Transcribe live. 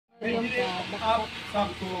Up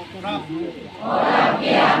Sabtu Rabu. Orang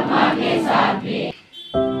yang makin sapi.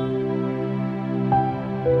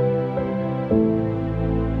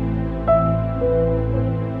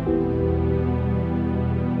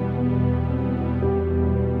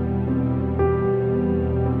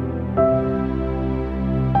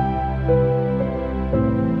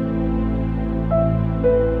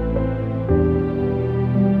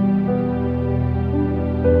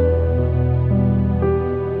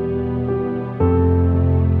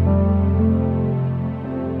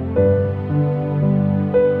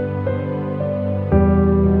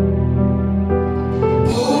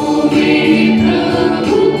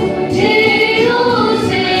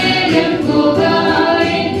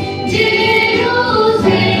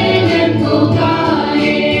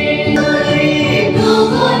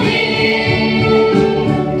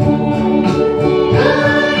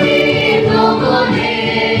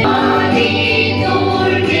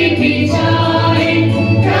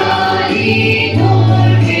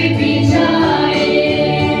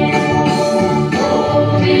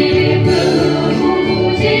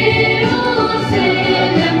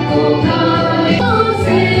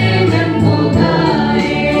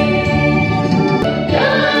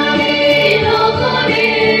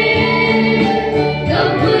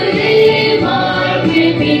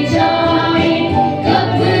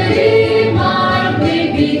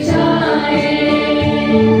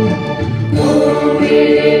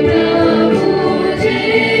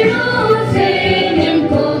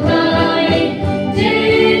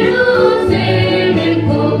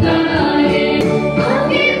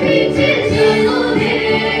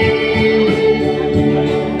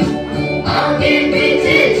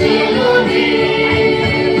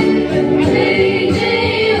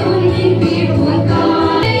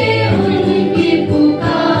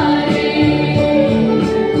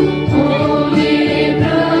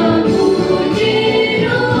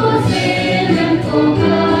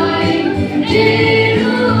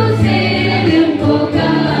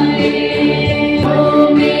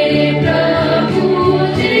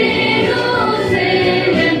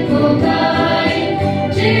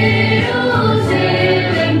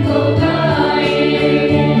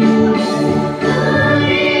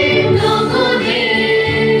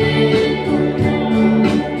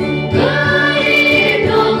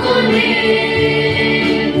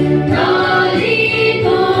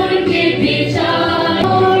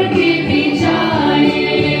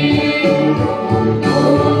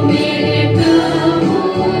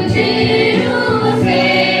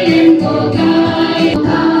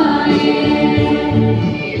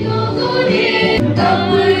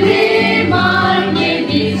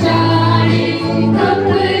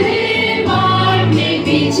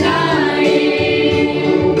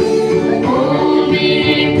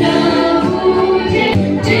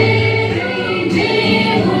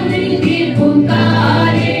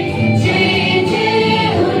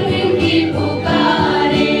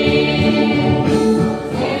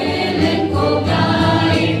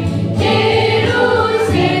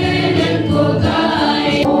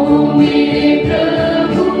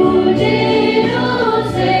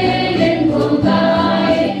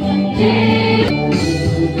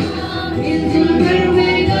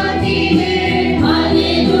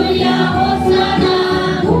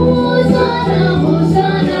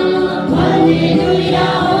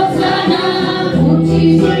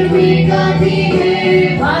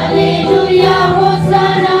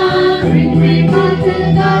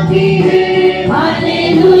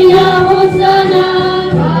 Hallelujah, Hosanna,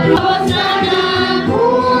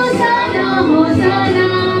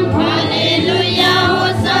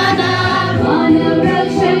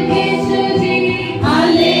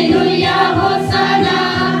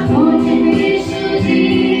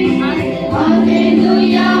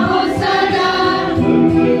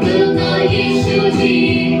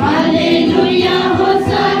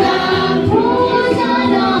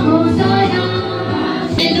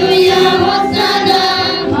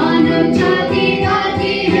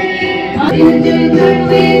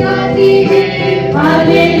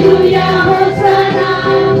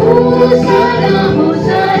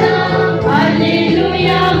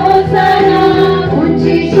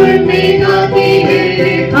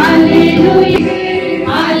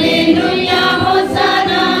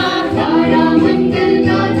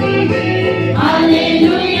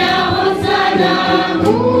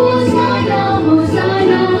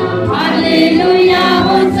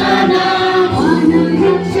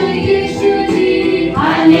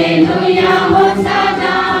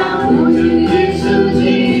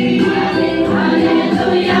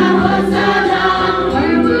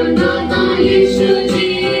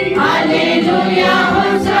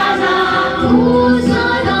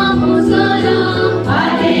 Hosanna, Hosanna,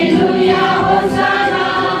 Hallelujah, Hosanna,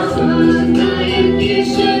 Swargayam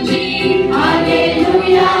Yeshuji,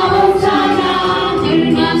 Hallelujah, Hosanna,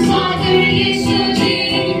 Karuna Sagar Yeshuji,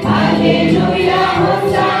 Hallelujah,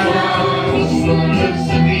 Hosanna,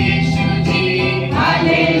 Vishwarakshak Yeshuji,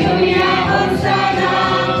 Hallelujah, Hosanna,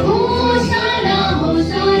 Hosanna,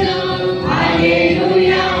 Hosanna,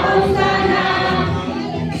 Hallelujah, Hosanna,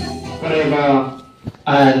 forever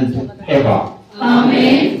and ever.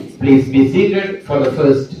 Amen. Please be seated for the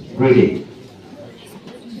first reading.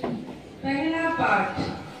 पहला पाठ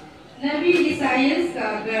नबी इसाइयास का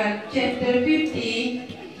ग्रंथ chapter 50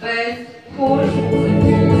 verse 4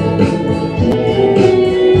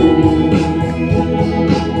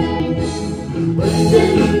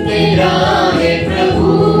 तेरा है प्रभु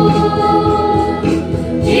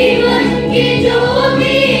जीवन की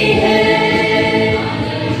ज्योति है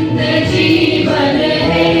जीवन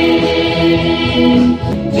है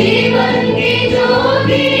जीवन की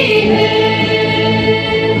ज्योति है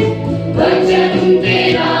वचन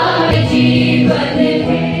तेरा जीवन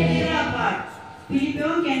है Pela parte,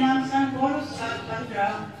 Filipão que lança Paulo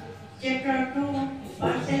 15, chapter 2,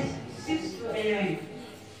 verses 6 to 11.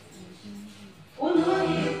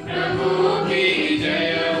 उन्होंने प्रभु की जय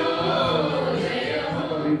हो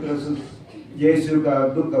पवित्र यीशु का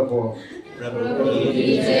दुख को प्रभु की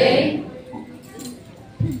जय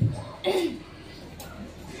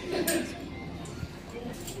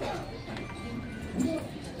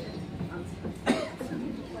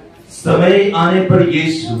समय आने पर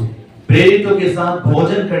यीशु प्रेरितों के साथ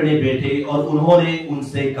भोजन करने बैठे और उन्होंने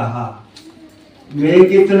उनसे कहा, मैं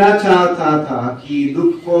कितना चाहता था कि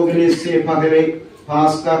दुख भोगने से पहले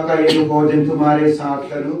पास्का का ये भोजन तुम्हारे साथ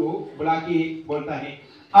करूं। बुला के बोलता है,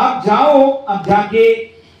 आप जाओ, अब जाके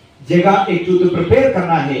जगह एक तो प्रिपेयर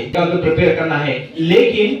करना है,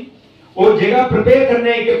 लेकिन वो जगह प्रिपेयर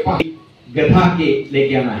करने के पहले गधा के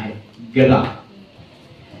लेके आना है। गधा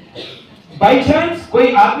बाई चांस कोई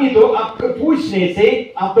आदमी तो आपको पूछने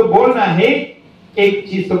से आपको बोलना है, एक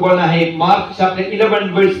चीज तो बोलना है, mark chapter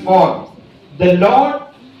 11 verse 4, the Lord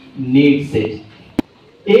needs it.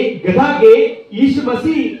 एक गधा के यीशु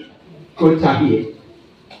मसीह को चाहिए।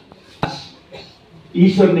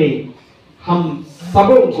 ईश्वर ने हम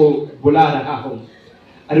सबों को बुला रहा हूं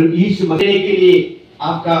और यीशु मसीह के लिए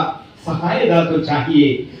आपका सहायता तो चाहिए,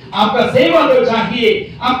 आपका सेवा तो चाहिए,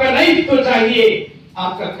 आपका लाइफ तो चाहिए,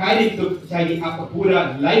 आपका कार्य तो चाहिए, आपका पूरा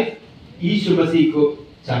लाइफ यीशु मसीह को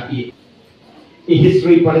चाहिए।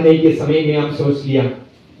 हिस्ट्री पढ़ने के समय में हम सोच लिया,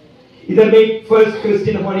 इधर में फर्स्ट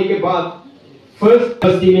क्रिश्चियन होने के बाद फर्स्ट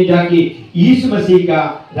बस्ती में जाके यीशु मसीह का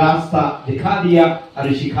रास्ता दिखा दिया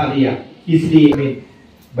और सिखा दिया, इसलिए मैं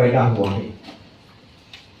बैठा हुआ है।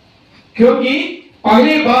 क्योंकि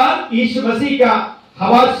पहले बार यीशु मसीह का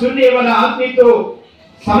आवाज सुनने वाला आदमी तो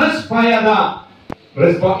समझ पाया था,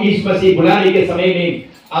 यीशु मसीह बुलाने के समय में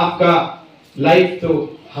आपका लाइफ तो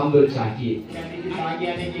हम लोग चाहिए।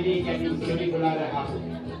 आगे आने के लिए क्या बुला रहा हूं।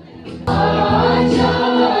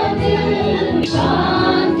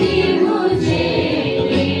 शांति मुझे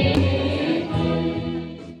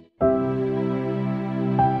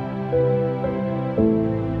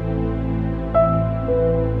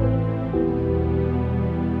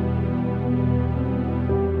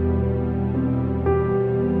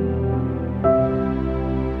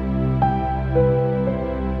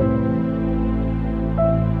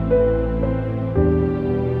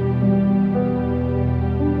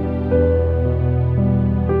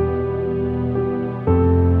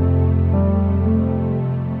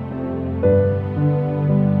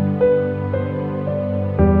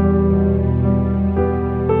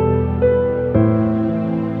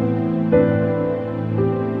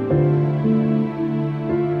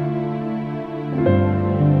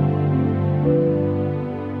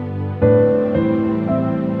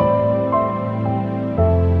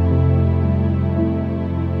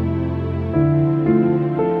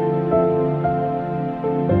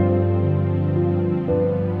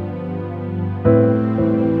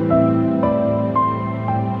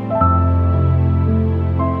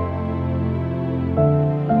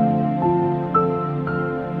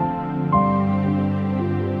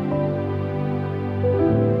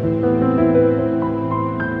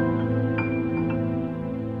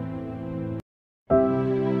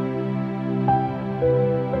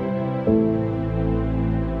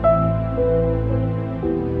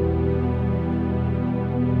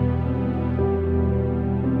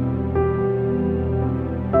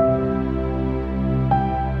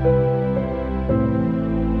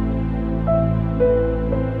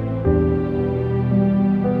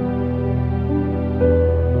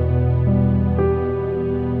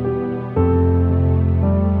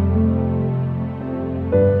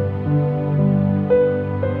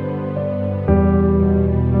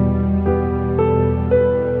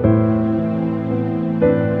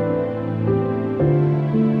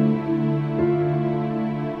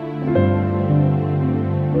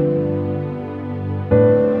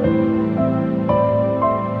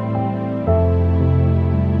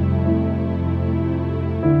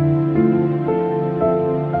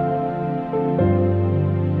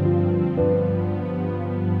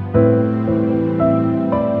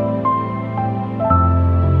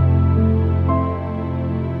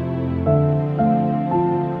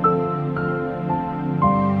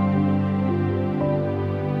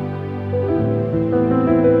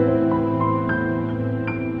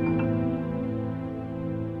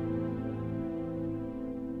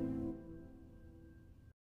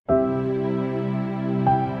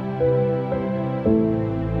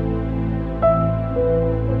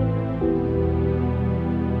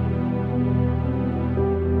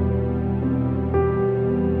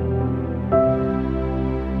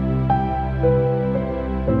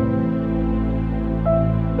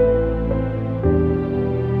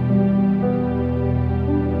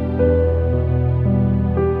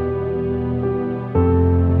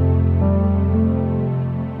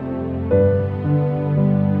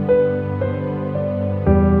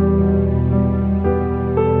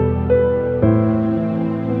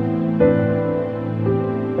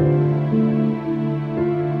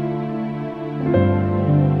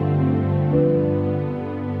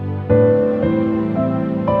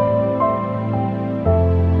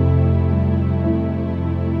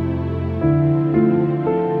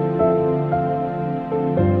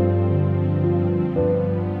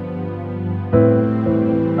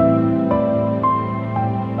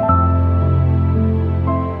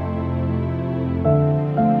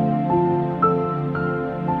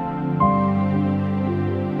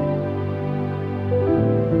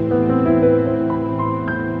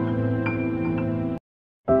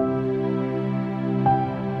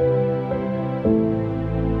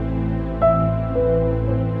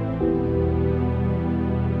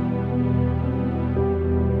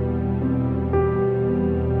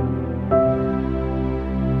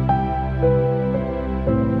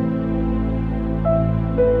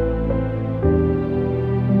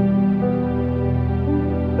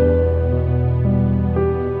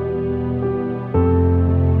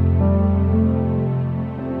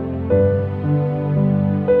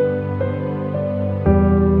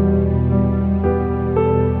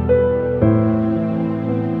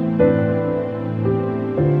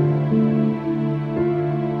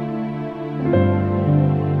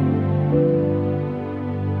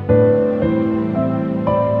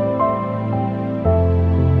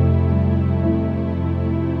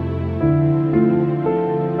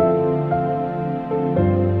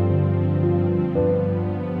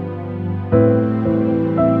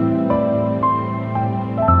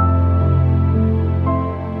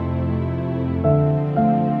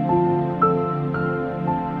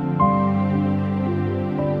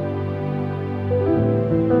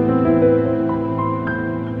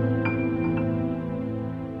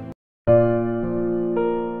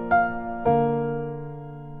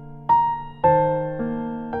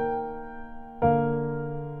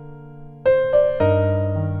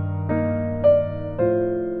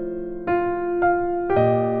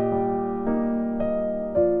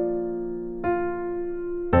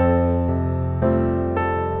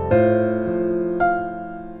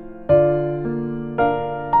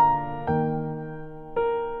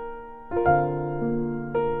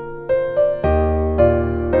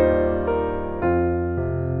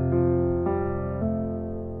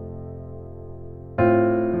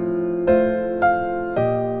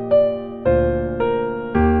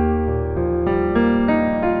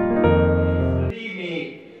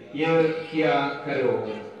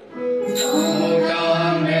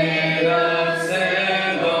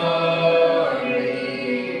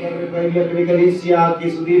kami kami की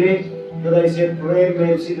सुधीरे तथा इसे प्रेम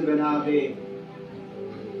में सिद्ध बना दे।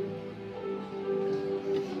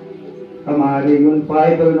 हमारे उन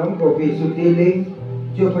भाई बहनों को भी सुधीले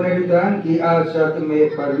जो पुनरुत्थान की आशा में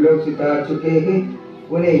परलोक सिधा चुके हैं,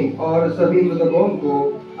 उन्हें और सभी मृतकों को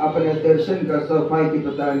अपने दर्शन का सौभाग्य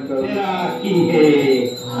प्रदान करो।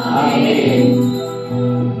 आमीन।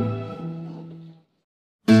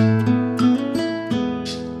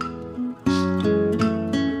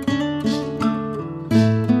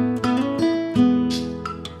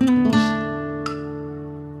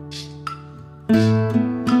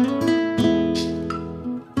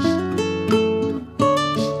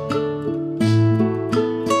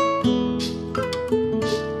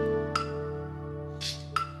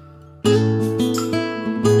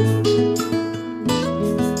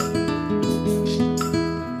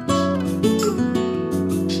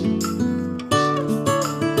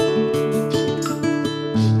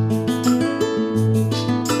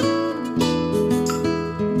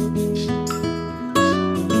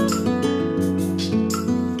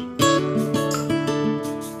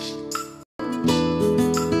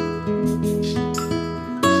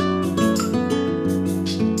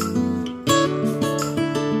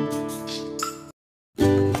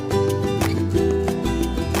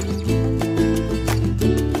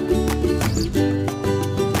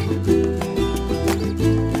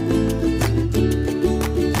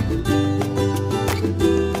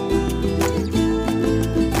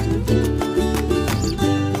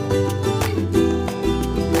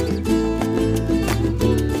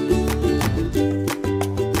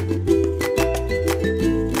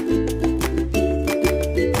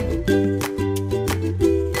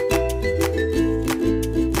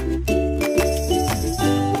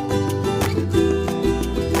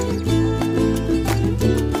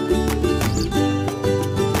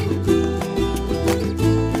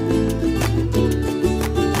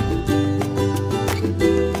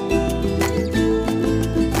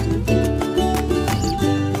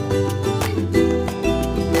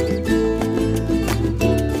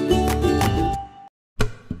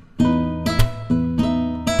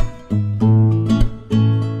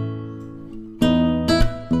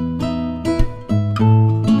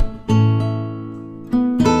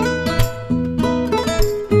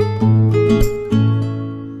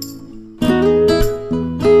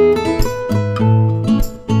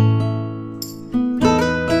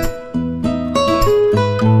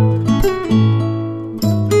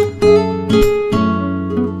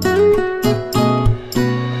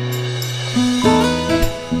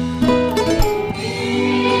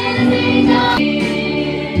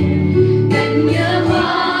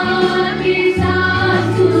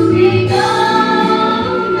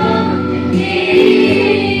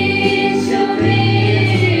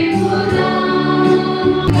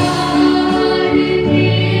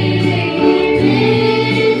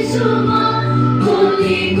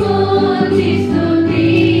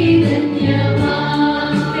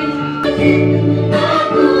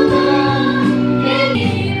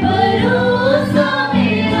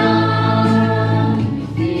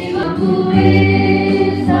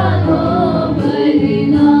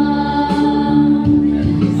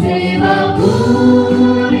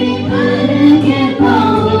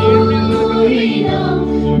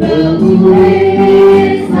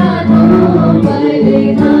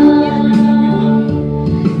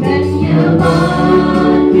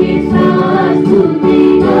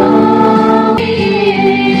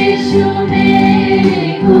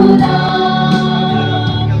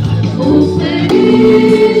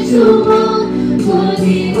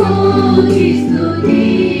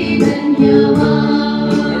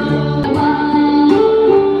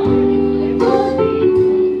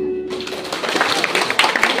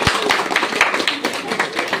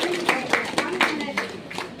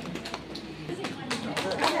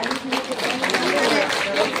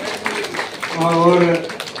 और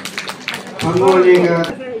मंगोली का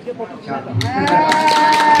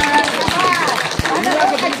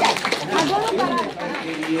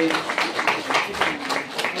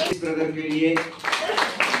ब्रदर के लिए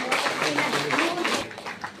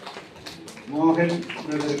मोहन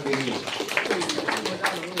ब्रदर के लिए,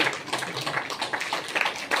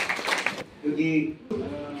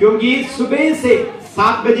 क्योंकि सुबह से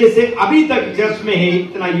 7 बजे से अभी तक चर्च में है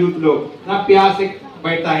इतना यूथ लोग, इतना प्यार से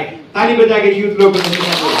बैठता है। ताली बजा के यूथ लोग को thank you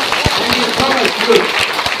so much.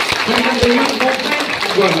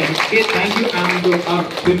 Thank you. आप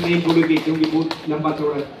फिर नहीं बोलोगे क्योंकि बहुत लंबा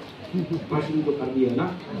चौड़ा भाषण तो कर दिया ना,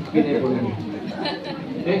 फिर नहीं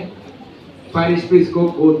बोलेंगे। फायर स्प्रिट्स को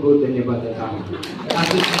बहुत बहुत धन्यवाद देता हूँ,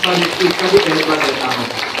 फायर स्प्रिट्स का भी धन्यवाद देता हूँ,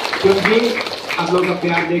 क्योंकि आप लोग का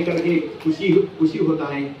प्यार देख करके खुशी होता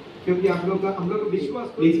है, क्योंकि हम लोग का विश्वास।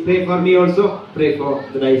 Please pray for me also, pray for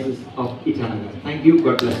the diocese of Itanagar. Thank you,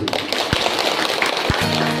 God bless you.